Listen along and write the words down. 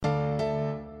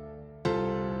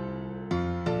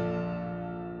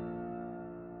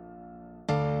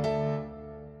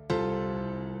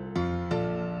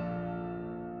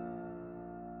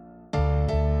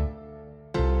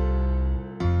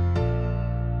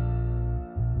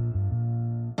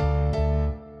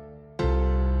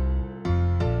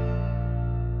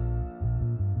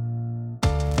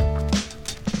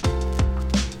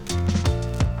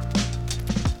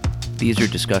These are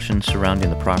discussions surrounding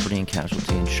the property and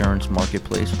casualty insurance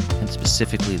marketplace, and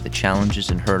specifically the challenges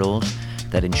and hurdles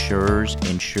that insurers,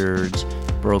 insureds,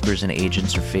 brokers, and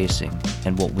agents are facing,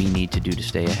 and what we need to do to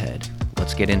stay ahead.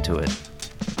 Let's get into it.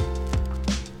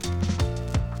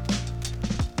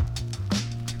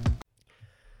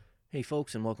 Hey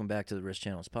folks, and welcome back to the Risk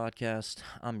Channels podcast.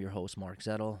 I'm your host, Mark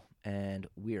Zettel, and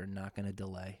we are not going to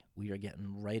delay. We are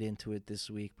getting right into it this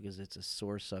week because it's a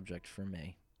sore subject for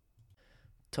me.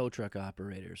 Tow truck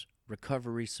operators,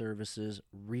 recovery services,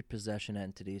 repossession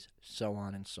entities, so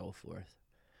on and so forth.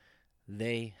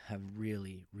 They have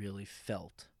really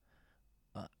felt,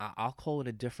 I'll call it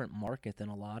a different market than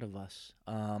a lot of us.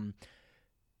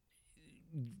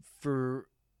 For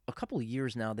a couple of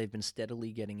years now, they've been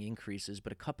steadily getting increases,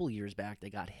 but a couple of years back, they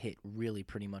got hit really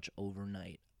pretty much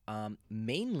overnight,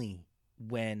 mainly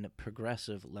when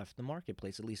Progressive left the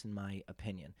marketplace, at least in my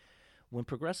opinion. When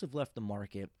Progressive left the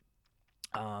market,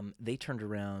 they turned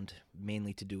around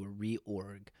mainly to do a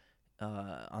reorg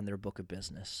on their book of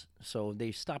business. So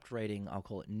they stopped writing, I'll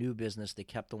call it new business. They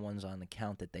kept the ones on the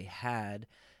count that they had,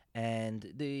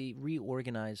 and they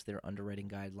reorganized their underwriting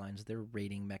guidelines, their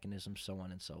rating mechanisms, so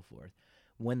on and so forth.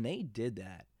 When they did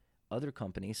that, other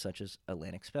companies such as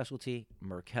Atlantic Specialty,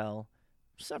 Merkel,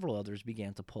 several others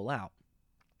began to pull out.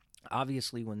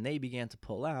 Obviously, when they began to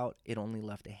pull out, it only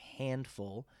left a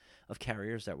handful of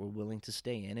carriers that were willing to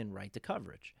stay in and write the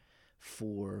coverage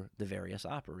for the various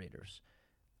operators.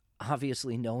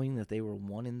 Obviously, knowing that they were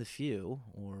one in the few,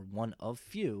 or one of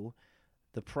few,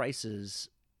 the prices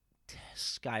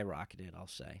skyrocketed, I'll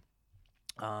say.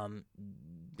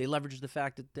 They leveraged the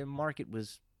fact that their market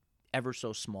was ever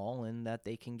so small and that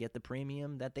they can get the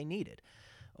premium that they needed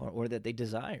or that they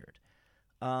desired.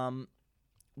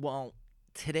 Well,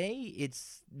 today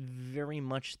it's very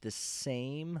much the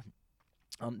same.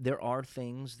 There are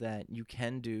things that you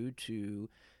can do to,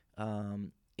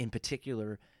 in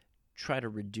particular, try to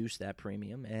reduce that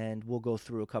premium, and we'll go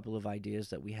through a couple of ideas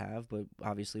that we have, but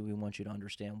obviously we want you to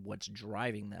understand what's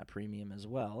driving that premium as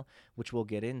well, which we'll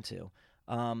get into.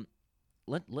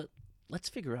 Let's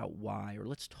figure out why, or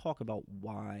let's talk about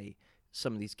why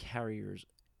some of these carriers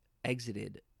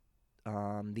exited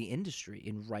the industry,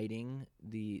 in writing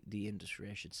the industry,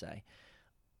 I should say.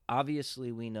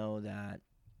 Obviously, we know that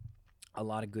a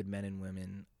lot of good men and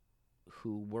women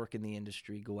who work in the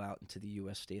industry go out into the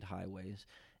U.S. state highways,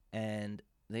 and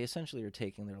they essentially are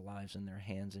taking their lives in their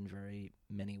hands in very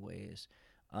many ways.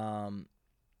 When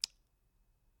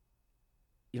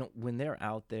they're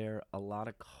out there, a lot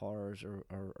of cars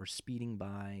are speeding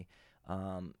by.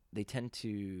 They tend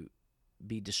to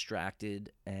be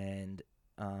distracted, and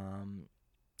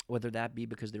whether that be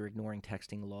because they're ignoring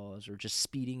texting laws or just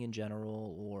speeding in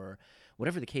general or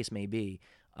whatever the case may be,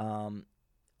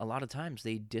 a lot of times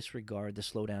they disregard the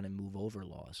slow down and move over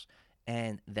laws.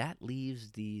 And that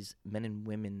leaves these men and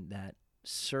women that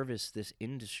service this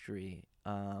industry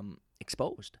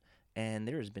exposed. And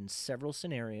there has been several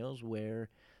scenarios where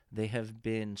they have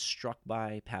been struck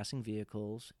by passing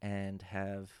vehicles and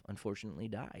have unfortunately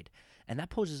died. And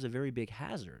that poses a very big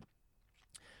hazard.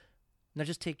 Now,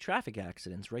 just take traffic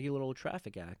accidents, regular old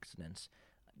traffic accidents.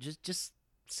 Just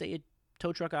say a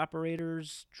tow truck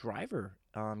operator's driver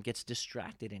gets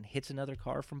distracted and hits another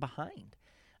car from behind.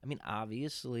 I mean,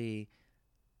 obviously,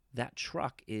 that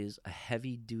truck is a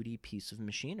heavy-duty piece of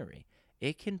machinery.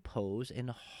 It can pose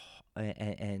and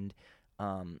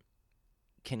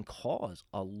can cause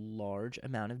a large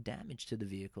amount of damage to the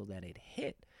vehicle that it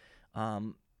hit.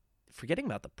 Forgetting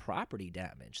about the property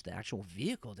damage, the actual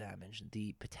vehicle damage,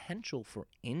 the potential for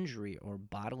injury or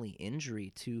bodily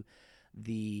injury to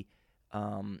the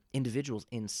individuals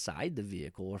inside the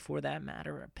vehicle, or for that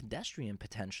matter, a pedestrian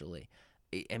potentially.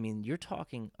 I mean, you're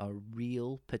talking a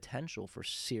real potential for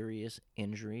serious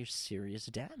injury, serious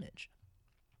damage.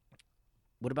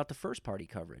 What about the first-party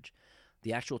coverage?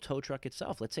 The actual tow truck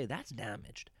itself, let's say that's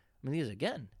damaged. I mean, these,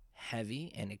 again,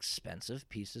 heavy and expensive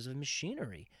pieces of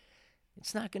machinery.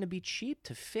 It's not going to be cheap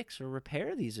to fix or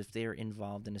repair these if they're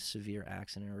involved in a severe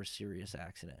accident or a serious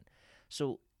accident.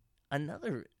 So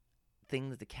another thing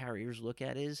that the carriers look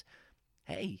at is,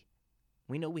 hey,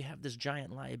 we know we have this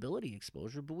giant liability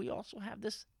exposure, but we also have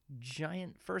this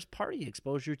giant first-party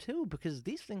exposure too, because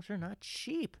these things are not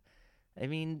cheap. I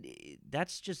mean,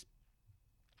 that's just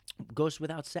goes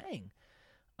without saying.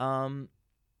 I'll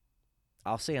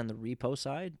say on the repo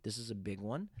side, this is a big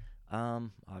one.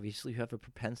 Obviously, you have a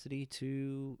propensity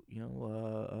to,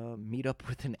 meet up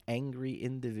with an angry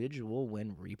individual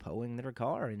when repoing their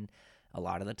car, and a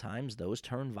lot of the times those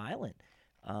turn violent.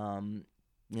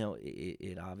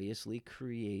 It obviously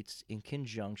creates, in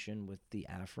conjunction with the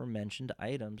aforementioned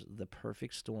items, the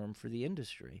perfect storm for the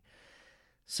industry.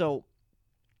 So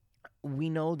we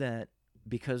know that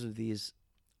because of these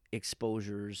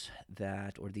exposures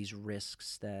that or these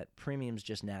risks that premiums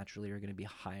just naturally are going to be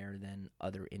higher than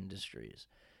other industries.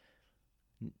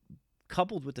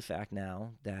 Coupled with the fact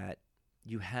now that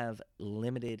you have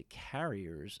limited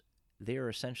carriers, they are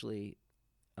essentially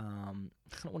I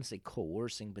don't want to say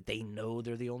coercing, but they know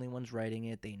they're the only ones writing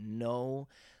it. They know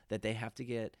that they have to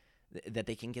get that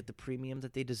they can get the premium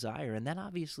that they desire, and that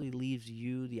obviously leaves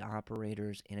you, the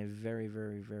operators, in a very,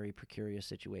 very, very precarious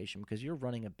situation because you're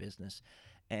running a business,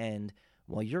 and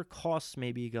while your costs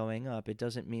may be going up, it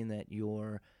doesn't mean that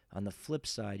your on the flip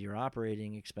side, your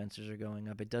operating expenses are going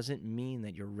up. It doesn't mean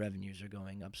that your revenues are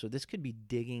going up. So this could be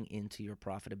digging into your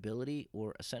profitability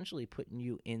or essentially putting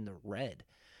you in the red.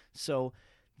 So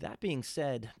that being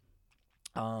said,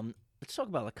 let's talk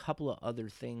about a couple of other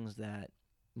things that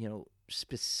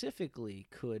specifically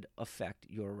could affect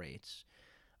your rates.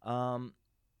 Um,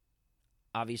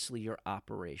 Obviously, your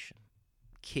operation,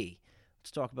 key.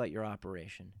 Let's talk about your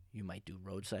operation. You might do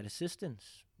roadside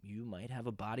assistance. You might have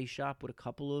a body shop with a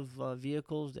couple of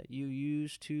vehicles that you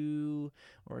use to,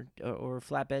 or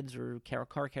flatbeds or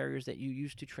car carriers that you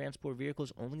use to transport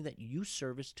vehicles only that you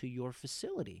service to your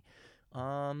facility.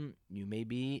 You may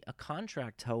be a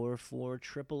contract tower for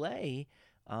AAA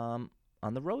on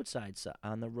the roadside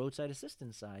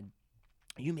assistance side.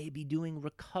 You may be doing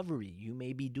recovery. You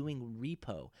may be doing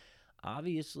repo.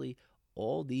 Obviously,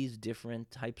 all these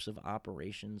different types of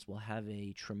operations will have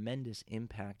a tremendous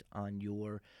impact on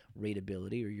your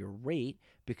rateability or your rate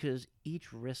because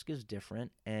each risk is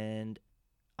different, and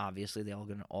obviously they all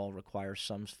going to all require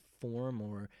some form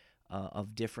or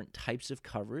of different types of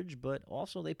coverage, but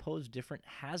also they pose different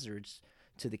hazards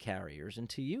to the carriers and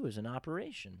to you as an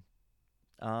operation.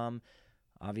 Um,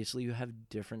 Obviously, you have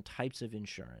different types of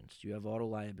insurance. You have auto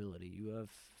liability. You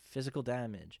have physical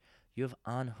damage. You have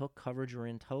on hook coverage or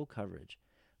in tow coverage,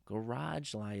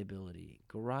 garage liability,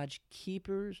 garage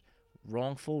keepers,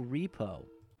 wrongful repo.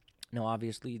 Now,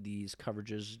 obviously, these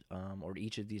coverages or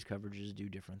each of these coverages do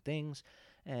different things,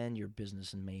 and your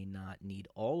business may not need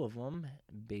all of them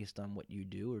based on what you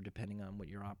do or depending on what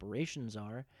your operations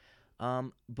are.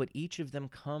 But each of them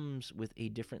comes with a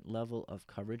different level of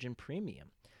coverage and premium.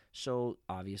 So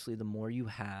obviously, the more you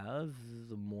have,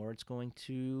 the more it's going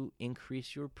to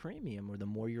increase your premium, or the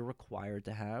more you're required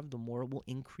to have, the more it will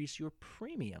increase your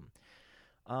premium.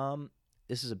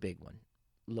 This is a big one: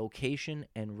 location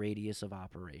and radius of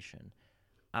operation.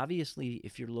 Obviously,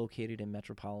 if you're located in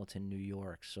metropolitan New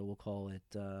York, so we'll call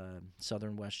it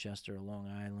Southern Westchester, Long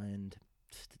Island,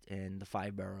 and the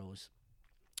five boroughs,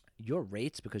 your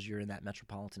rates, because you're in that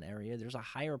metropolitan area, there's a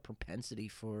higher propensity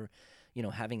for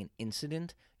having an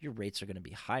incident. Your rates are going to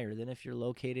be higher than if you're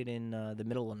located in the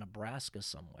middle of Nebraska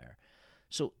somewhere.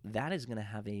 So that is going to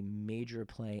have a major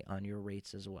play on your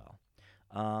rates as well.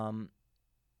 um,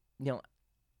 you know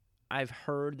I've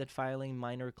heard that filing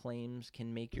minor claims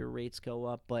can make your rates go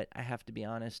up, but I have to be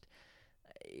honest.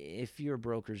 If your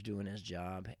broker's doing his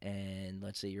job, and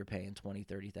let's say you're paying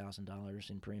 $20,000-$30,000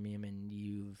 in premium, and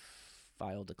you've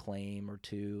filed a claim or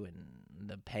two, and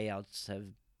the payouts have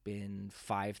been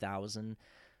 $5,000,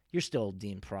 you're still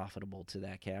deemed profitable to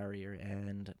that carrier.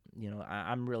 And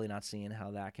I'm really not seeing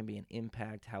how that can be an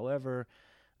impact. However,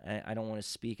 I don't want to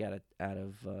speak out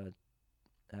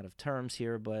of terms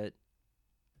here, but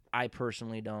I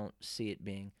personally don't see it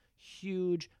being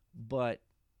huge, but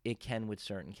it can, with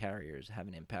certain carriers, have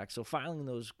an impact. So filing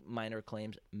those minor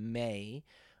claims may.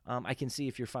 I can see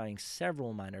if you're filing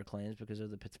several minor claims because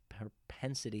of the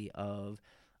propensity of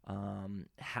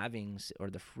having, or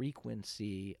the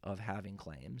frequency of having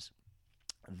claims,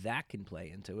 that can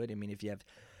play into it. I mean, if you have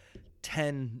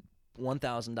 10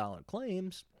 $1,000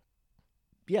 claims,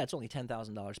 yeah, it's only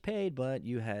 $10,000 paid, but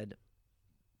you had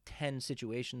 10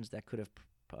 situations that could have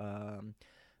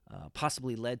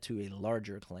possibly led to a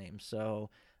larger claim. So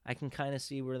I can kind of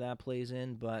see where that plays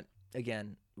in, but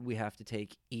again, we have to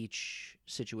take each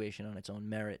situation on its own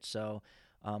merit. So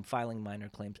filing minor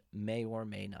claims may or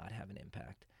may not have an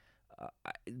impact.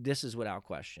 This is without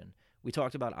question. We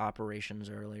talked about operations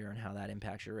earlier and how that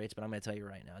impacts your rates, but I'm going to tell you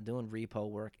right now, doing repo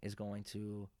work is going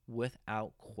to,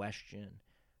 without question,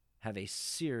 have a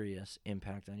serious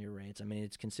impact on your rates. I mean,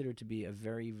 it's considered to be a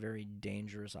very, very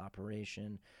dangerous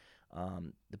operation.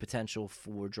 The potential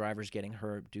for drivers getting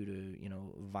hurt due to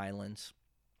violence,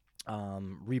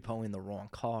 repoing the wrong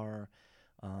car,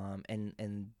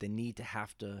 and the need to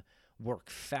have to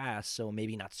work fast, so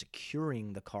maybe not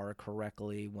securing the car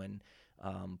correctly when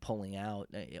pulling out.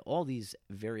 All these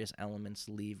various elements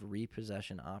leave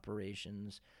repossession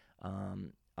operations,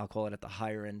 I'll call it, at the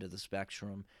higher end of the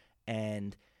spectrum.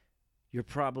 And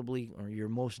you're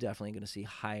most definitely going to see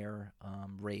higher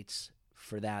rates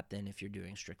for that than if you're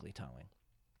doing strictly towing.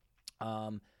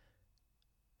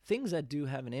 Things that do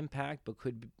have an impact but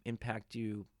could impact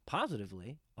you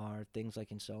positively are things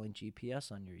like installing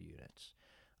GPS on your units,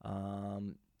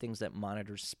 things that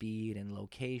monitor speed and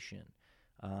location,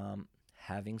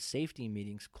 having safety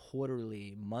meetings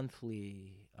quarterly,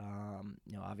 monthly.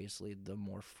 Obviously, the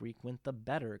more frequent, the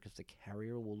better, because the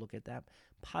carrier will look at that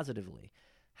positively.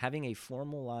 Having a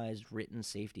formalized written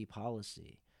safety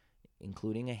policy,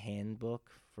 including a handbook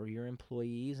for your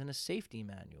employees and a safety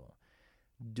manual.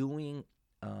 Doing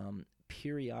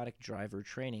periodic driver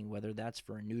training, whether that's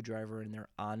for a new driver in their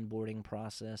onboarding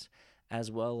process,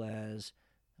 as well as,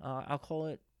 I'll call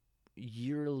it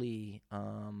yearly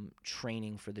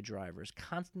training for the drivers,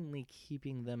 constantly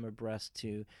keeping them abreast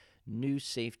to new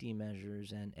safety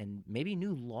measures and maybe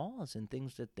new laws and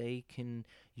things that they can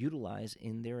utilize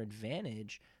in their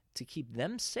advantage to keep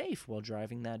them safe while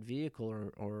driving that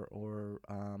vehicle or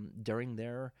during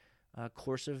their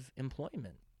course of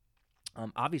employment.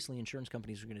 Obviously, insurance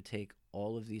companies are going to take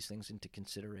all of these things into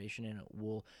consideration, and it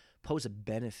will pose a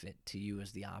benefit to you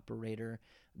as the operator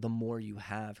the more you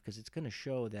have, because it's going to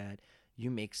show that you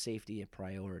make safety a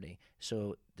priority.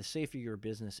 So the safer your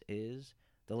business is,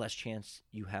 the less chance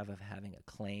you have of having a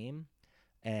claim,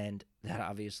 and that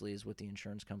obviously is what the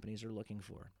insurance companies are looking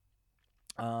for.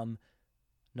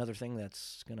 Another thing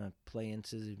that's going to play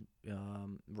into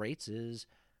rates is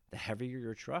the heavier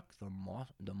your truck, the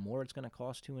more it's going to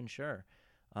cost to insure.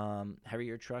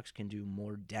 Heavier trucks can do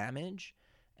more damage,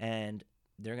 and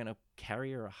they're going to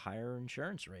carry a higher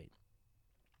insurance rate.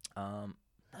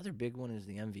 Another big one is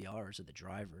the MVRs of the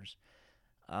drivers.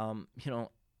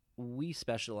 We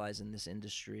specialize in this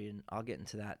industry, and I'll get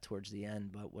into that towards the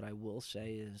end. But what I will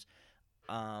say is,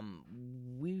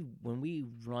 when we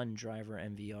run driver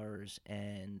MVRs,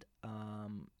 and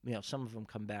some of them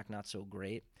come back not so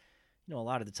great. A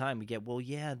lot of the time we get,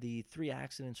 the 3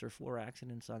 accidents or 4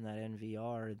 accidents on that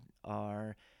NVR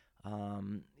are,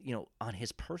 on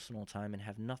his personal time and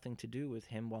have nothing to do with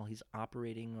him while he's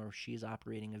operating or she's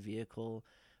operating a vehicle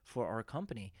for our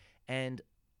company. And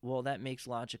while that makes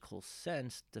logical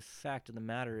sense, the fact of the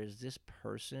matter is this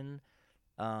person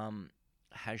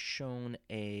has shown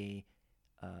a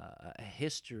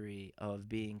history of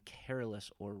being careless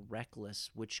or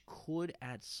reckless, which could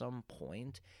at some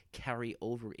point carry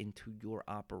over into your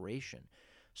operation.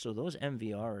 So those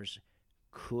MVRs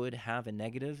could have a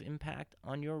negative impact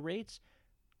on your rates,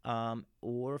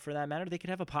 or for that matter, they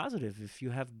could have a positive if you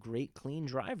have great, clean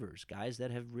drivers, guys that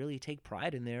have really take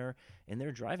pride in their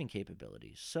driving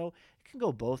capabilities. So it can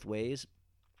go both ways,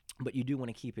 but you do want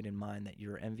to keep it in mind that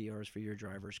your MVRs for your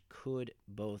drivers could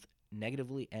both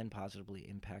negatively and positively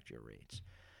impact your rates.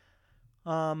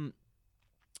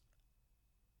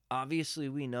 Obviously,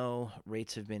 we know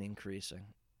rates have been increasing.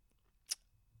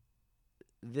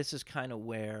 This is kind of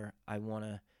where I want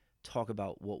to talk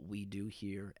about what we do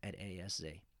here at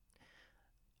ASZ.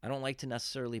 I don't like to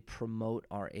necessarily promote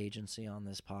our agency on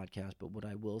this podcast, but what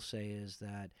I will say is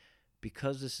that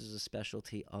because this is a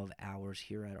specialty of ours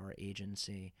here at our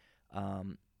agency,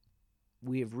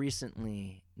 we have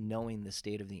recently, knowing the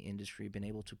state of the industry, been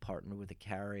able to partner with a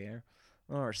carrier,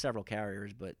 or several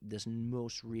carriers, but this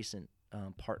most recent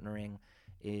partnering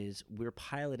is we're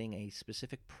piloting a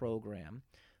specific program.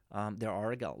 There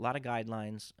are a lot of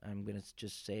guidelines. I'm going to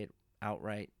just say it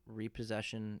outright.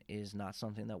 Repossession is not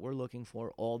something that we're looking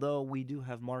for, although we do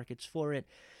have markets for it.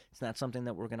 It's not something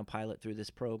that we're going to pilot through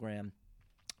this program,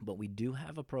 but we do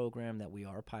have a program that we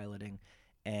are piloting,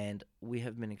 and we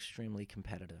have been extremely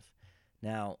competitive.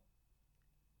 Now,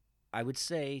 I would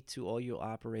say to all you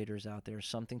operators out there,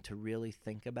 something to really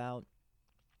think about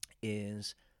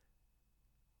is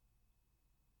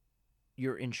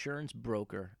your insurance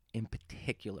broker in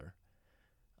particular.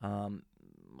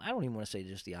 I don't even want to say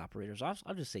just the operators.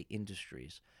 I'll just say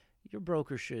industries. Your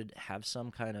broker should have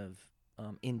some kind of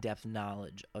in-depth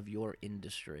knowledge of your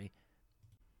industry.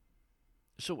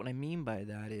 So what I mean by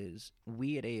that is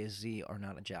we at ASZ are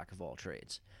not a jack of all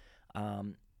trades.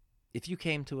 If you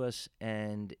came to us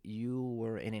and you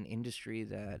were in an industry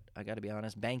that, I got to be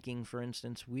honest, banking, for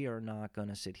instance, we are not going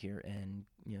to sit here and,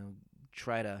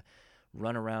 try to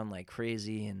run around like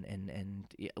crazy and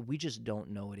we just don't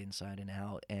know it inside and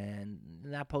out. And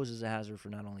that poses a hazard for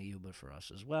not only you, but for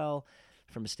us as well,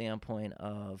 from a standpoint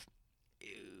of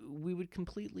we wouldn't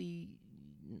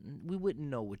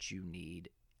know what you need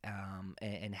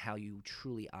and how you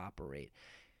truly operate.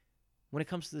 When it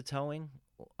comes to the towing,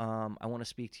 I want to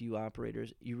speak to you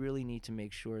operators. You really need to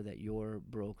make sure that your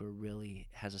broker really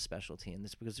has a specialty in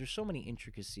this, because there's so many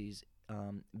intricacies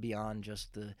beyond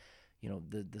just the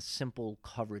the simple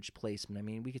coverage placement. I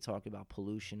mean, we could talk about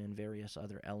pollution and various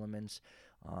other elements,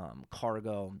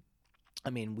 cargo. I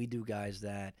mean, we do guys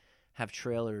that have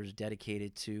trailers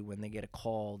dedicated to when they get a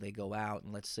call, they go out,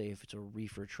 and let's say if it's a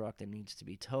reefer truck that needs to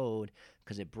be towed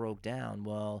because it broke down,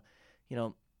 well, you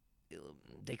know,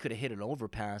 they could have hit an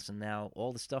overpass, and now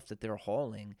all the stuff that they're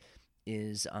hauling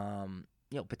is,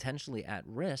 potentially at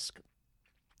risk.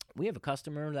 We have a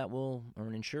customer or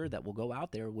an insured that will go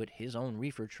out there with his own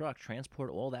reefer truck, transport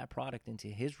all that product into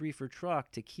his reefer truck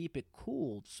to keep it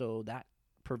cooled so that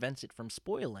prevents it from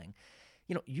spoiling.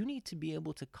 You need to be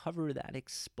able to cover that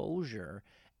exposure.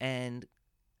 And,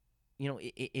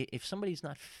 if somebody's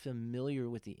not familiar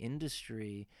with the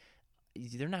industry,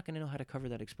 they're not going to know how to cover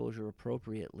that exposure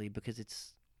appropriately, because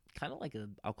it's kind of like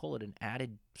I'll call it an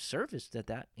added service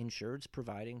that insured's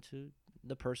providing to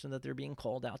the person that they're being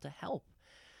called out to help.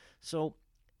 So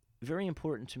very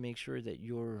important to make sure that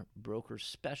your broker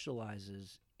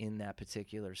specializes in that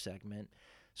particular segment.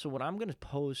 So what I'm going to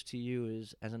pose to you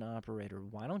is, as an operator,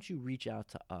 why don't you reach out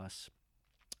to us?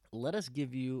 Let us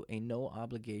give you a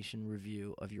no-obligation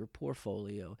review of your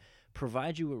portfolio,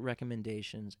 provide you with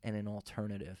recommendations and an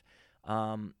alternative.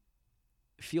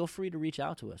 Feel free to reach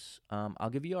out to us. I'll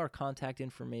give you our contact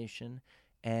information.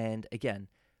 And again,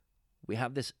 we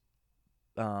have this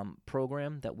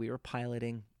program that we are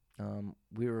piloting.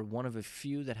 We are one of a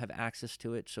few that have access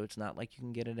to it, so it's not like you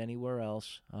can get it anywhere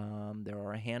else. There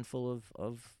are a handful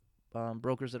of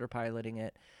brokers that are piloting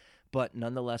it, but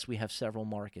nonetheless, we have several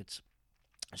markets.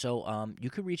 So you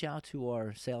could reach out to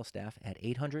our sales staff at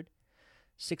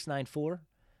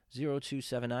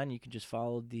 800-694-0279. You can just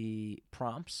follow the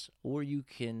prompts, or you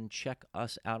can check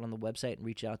us out on the website and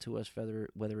reach out to us,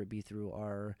 whether it be through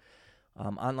our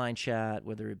online chat,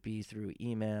 whether it be through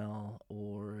email,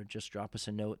 or just drop us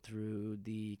a note through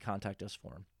the contact us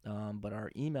form. But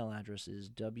our email address is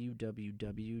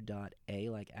www.a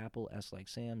like apple, s like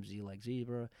Sam, z like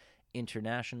zebra,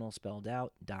 international spelled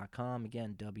out.com.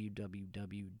 Again,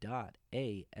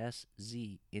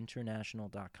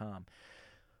 www.aszinternational.com.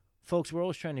 Folks, we're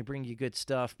always trying to bring you good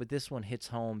stuff, but this one hits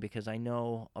home because I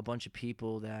know a bunch of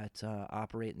people that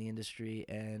operate in the industry,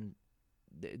 and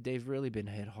they've really been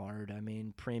hit hard. I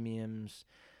mean, premiums,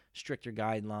 stricter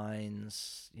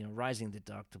guidelines, rising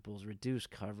deductibles,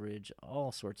 reduced coverage,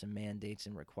 all sorts of mandates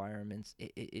and requirements.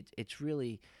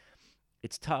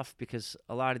 It's tough because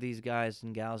a lot of these guys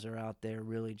and gals are out there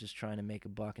really just trying to make a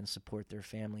buck and support their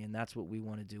family, and that's what we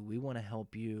want to do. We want to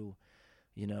help you,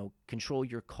 control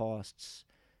your costs,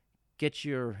 get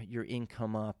your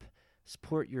income up,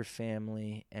 support your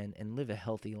family, and live a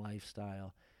healthy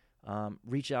lifestyle.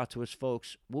 Reach out to us,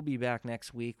 folks. We'll be back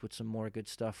next week with some more good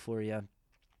stuff for you.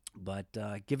 But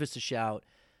give us a shout.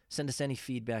 Send us any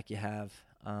feedback you have.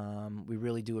 We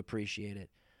really do appreciate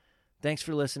it. Thanks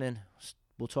for listening.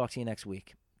 We'll talk to you next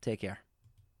week. Take care.